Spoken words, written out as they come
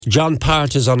John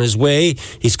Part is on his way.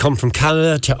 He's come from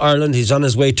Canada to Ireland. He's on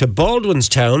his way to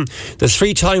Baldwinstown, the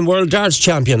three-time World Darts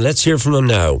champion. Let's hear from him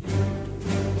now.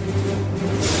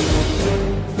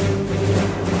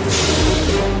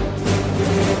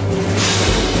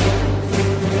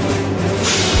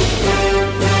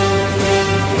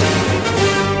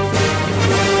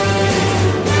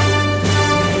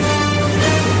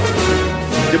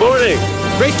 Good morning.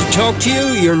 Great to talk to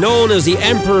you. You're known as the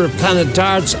Emperor of Planet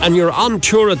Darts and you're on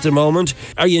tour at the moment.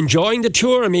 Are you enjoying the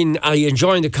tour? I mean, are you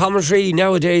enjoying the commentary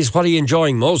nowadays? What are you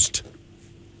enjoying most?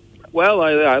 Well,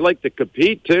 I like to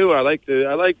compete too. I like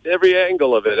every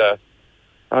angle of it.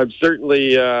 I'm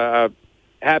certainly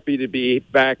happy to be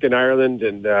back in Ireland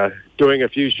and doing a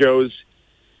few shows,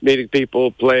 meeting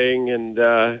people, playing,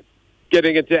 and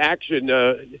getting into action.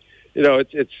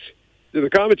 It's the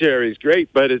commentary is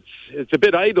great, but it's a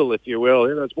bit idle, if you will.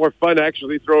 It's more fun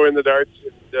actually throwing the darts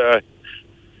and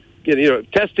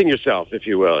testing yourself, if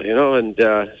you will. And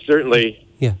certainly,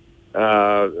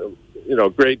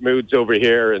 great moods over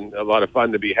here and a lot of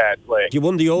fun to be had playing. You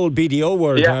won the old BDO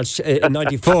World Darts in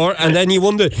 '94, and then you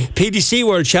won the PDC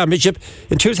World Championship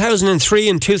in 2003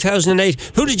 and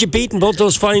 2008. Who did you beat in both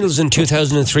those finals in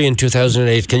 2003 and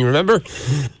 2008? Can you remember?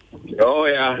 Oh,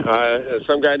 yeah.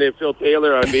 Some guy named Phil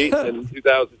Taylor I beat in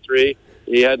 2003.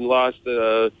 He hadn't lost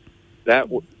that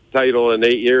title in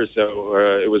 8 years, so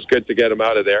it was good to get him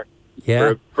out of there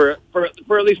for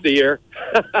at least a year.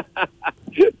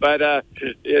 But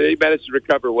he managed to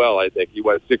recover well, I think. He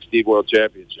won 16 World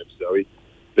Championships, so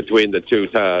between the two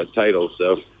titles,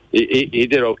 so he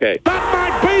did okay. That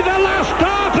might be the last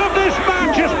start of this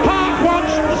match as Part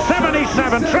wants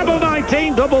 77, treble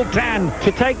 19, double 10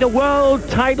 to take the world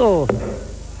title.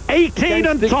 18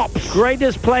 and tops.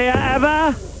 Greatest player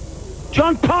ever.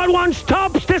 John Part wants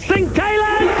tops to St.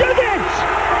 Taylor and did it!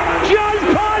 John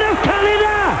Part of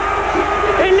Canada,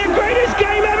 in the greatest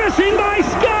game ever seen by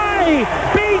Sky,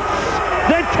 beats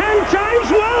the 10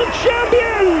 times world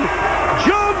champion.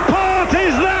 John Part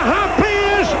is the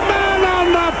happiest man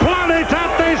on the planet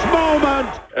at this moment.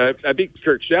 I beat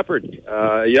Kirk Shepherd,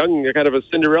 a young, kind of a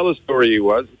Cinderella story he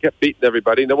was. He kept beating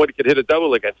everybody. Nobody could hit a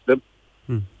double against him.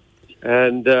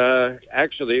 And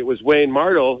actually, it was Wayne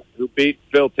Mardle who beat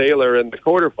Phil Taylor in the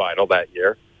quarterfinal that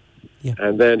year. Yeah.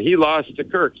 And then he lost to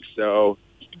Kirk. So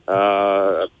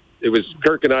it was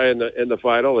Kirk and I in the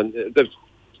final. And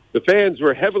the fans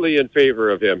were heavily in favor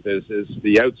of him as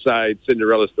the outside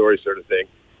Cinderella story sort of thing.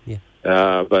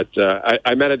 Yeah. But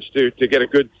I managed to get a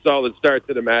good, solid start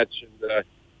to the match. And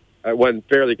I won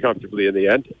fairly comfortably in the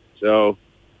end. So,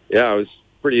 yeah, I was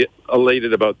pretty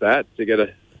elated about that, to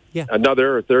get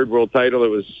another or third world title. It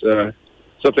was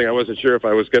something I wasn't sure if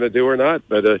I was going to do or not,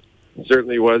 but it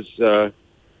certainly was a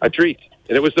treat.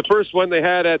 And it was the first one they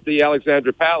had at the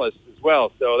Alexandra Palace as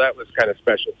well, so that was kind of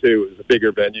special too. It was a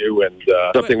bigger venue and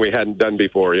something we hadn't done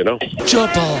before, Double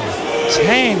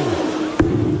 10.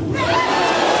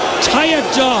 Tired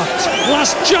dart.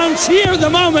 Last chance here at the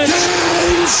moment. 10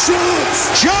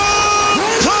 shots. John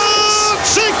Part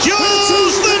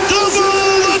secures the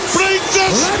double that brings a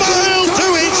smile to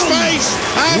his face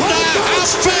and a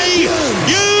happy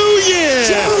New Year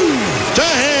to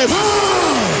him.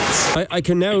 I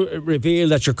can now reveal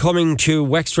that you're coming to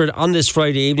Wexford on this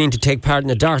Friday evening to take part in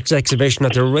a darts exhibition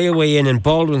at the Railway Inn in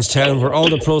Baldwinstown, where all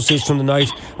the proceeds from the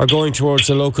night are going towards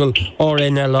the local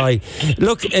RNLI.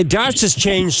 Look, darts has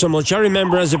changed so much. I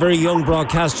remember as a very young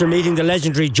broadcaster meeting the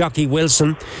legendary Jockey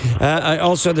Wilson. I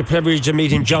also had the privilege of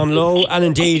meeting John Lowe, and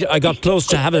indeed I got close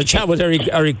to having a chat with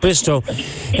Eric Bristow.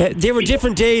 They were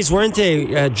different days, weren't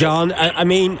they, John? I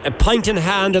mean, a pint in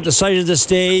hand at the side of the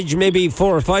stage, maybe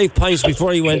 4 or 5 pints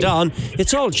before he went on.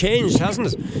 It's all changed,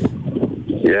 hasn't it?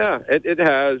 Yeah, it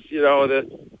has.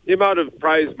 The amount of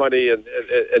prize money and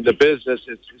the business,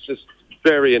 it's just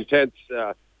very intense,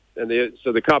 and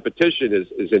so the competition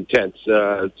is intense.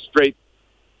 Straight,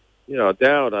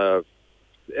 down.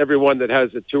 Everyone that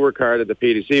has a tour card at the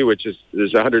PDC, which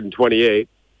there's 128,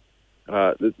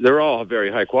 they're all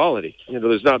very high quality.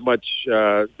 There's not much.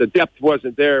 The depth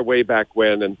wasn't there way back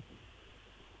when, and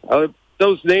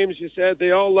those names you said,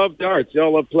 they all love darts. They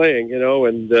all love playing,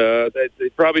 and they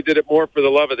probably did it more for the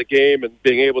love of the game and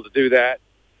being able to do that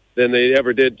than they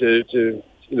ever did to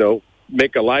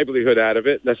make a livelihood out of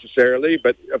it necessarily.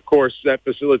 But of course, that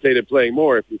facilitated playing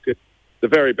more. If you could, the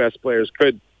very best players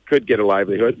could get a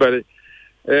livelihood. But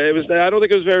it was. I don't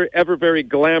think it was ever very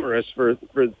glamorous for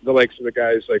the likes of the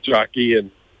guys like Jockey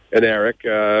and Eric.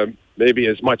 Maybe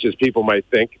as much as people might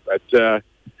think, but.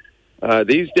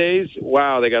 These days,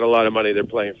 wow, they got a lot of money they're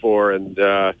playing for, and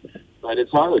But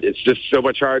it's hard. It's just so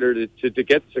much harder to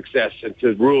get success and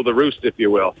to rule the roost, if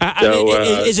you will.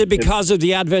 Is it because of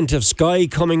the advent of Sky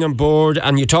coming on board?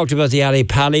 And you talked about the Ali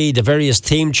Pali, the various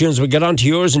theme tunes. We'll get on to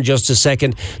yours in just a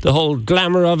second. The whole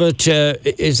glamour of it,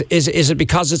 is it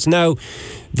because it's now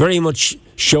very much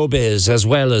showbiz as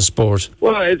well as sport?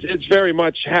 Well, it's very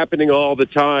much happening all the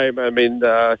time. I mean,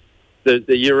 the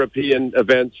European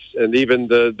events and even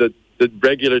the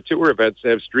regular tour events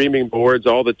have streaming boards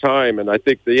all the time, and I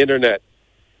think the internet,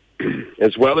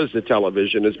 as well as the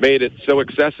television, has made it so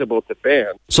accessible to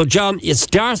fans. So, John, it's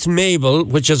Darth Mabel,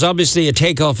 which is obviously a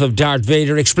takeoff of Darth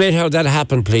Vader. Explain how that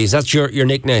happened, please. That's your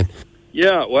nickname.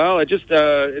 Yeah, well, I just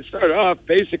it started off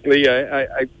basically.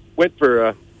 I went for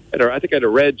I think I had a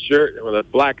red shirt with a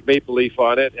black maple leaf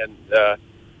on it, and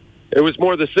it was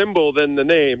more the symbol than the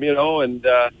name, and.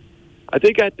 I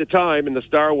think at the time in the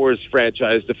Star Wars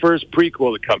franchise, the first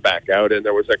prequel to come back out, and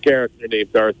there was a character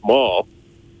named Darth Maul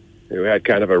who had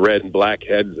kind of a red and black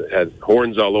head that had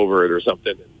horns all over it or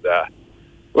something. And,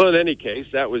 well, in any case,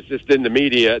 that was just in the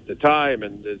media at the time,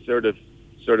 and it sort of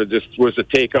just was a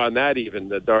take on that. Even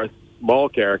the Darth Maul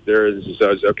character, and so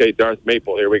I was okay. Darth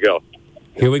Maple, here we go.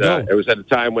 Here we go. It was at a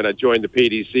time when I joined the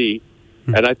PDC,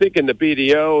 and I think in the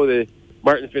BDO,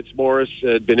 Martin Fitzmaurice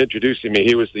had been introducing me.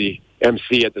 He was the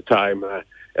MC at the time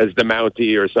as the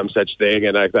Mountie or some such thing,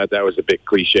 and I thought that was a bit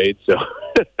cliched. So,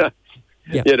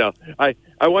 yeah.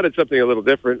 I wanted something a little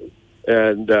different,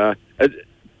 and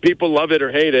people love it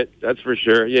or hate it. That's for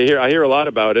sure. I hear a lot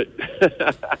about it.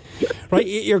 Right,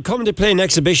 you're coming to play an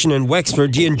exhibition in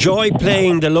Wexford. Do you enjoy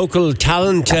playing the local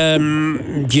talent?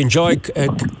 Do you enjoy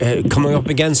coming up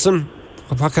against them?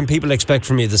 What can people expect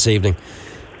from you this evening?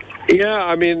 Yeah,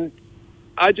 I mean,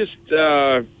 I just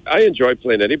I enjoy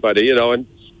playing anybody, and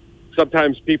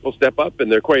sometimes people step up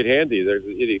and they're quite handy.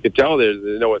 You can tell they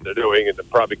know what they're doing and they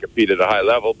probably compete at a high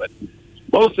level. But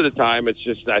most of the time, it's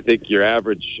just I think your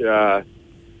average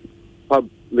pub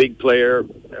league player,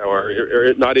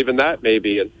 or not even that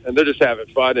maybe, and they're just having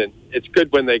fun. And it's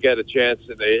good when they get a chance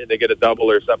and they get a double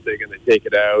or something and they take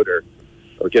it out or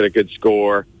get a good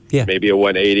score. Yeah. Maybe a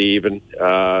 180 even.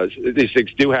 These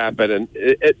things do happen, and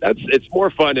it's more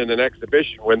fun in an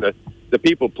exhibition when the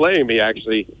people playing me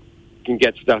actually can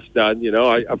get stuff done.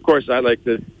 Of course, I like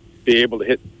to be able to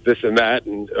hit this and that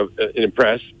and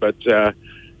impress, but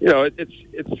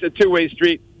it's a two-way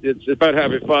street. It's about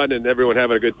having fun and everyone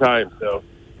having a good time. So,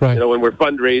 right. When we're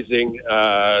fundraising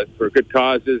for good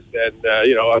causes, and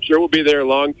I'm sure we'll be there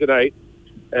long tonight,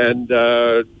 and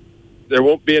there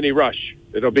won't be any rush.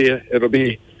 It'll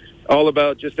be all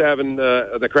about just having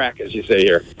the crack, as you say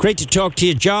here. Great to talk to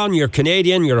you, John. You're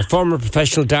Canadian. You're a former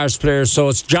professional darts player. So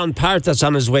it's John Part that's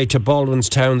on his way to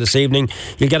Baldwinstown this evening.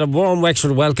 You'll get a warm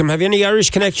Wexford welcome. Have you any Irish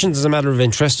connections as a matter of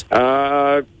interest?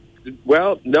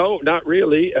 Well, no, not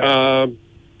really.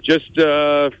 Just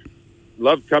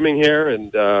loved coming here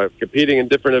and competing in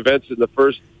different events in the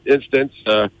first instance.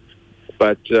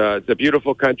 But it's a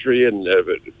beautiful country, and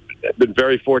I've been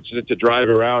very fortunate to drive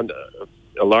around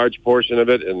a large portion of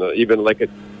it, and even like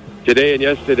today and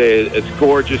yesterday, it's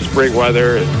gorgeous spring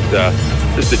weather.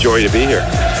 It's just a joy to be here.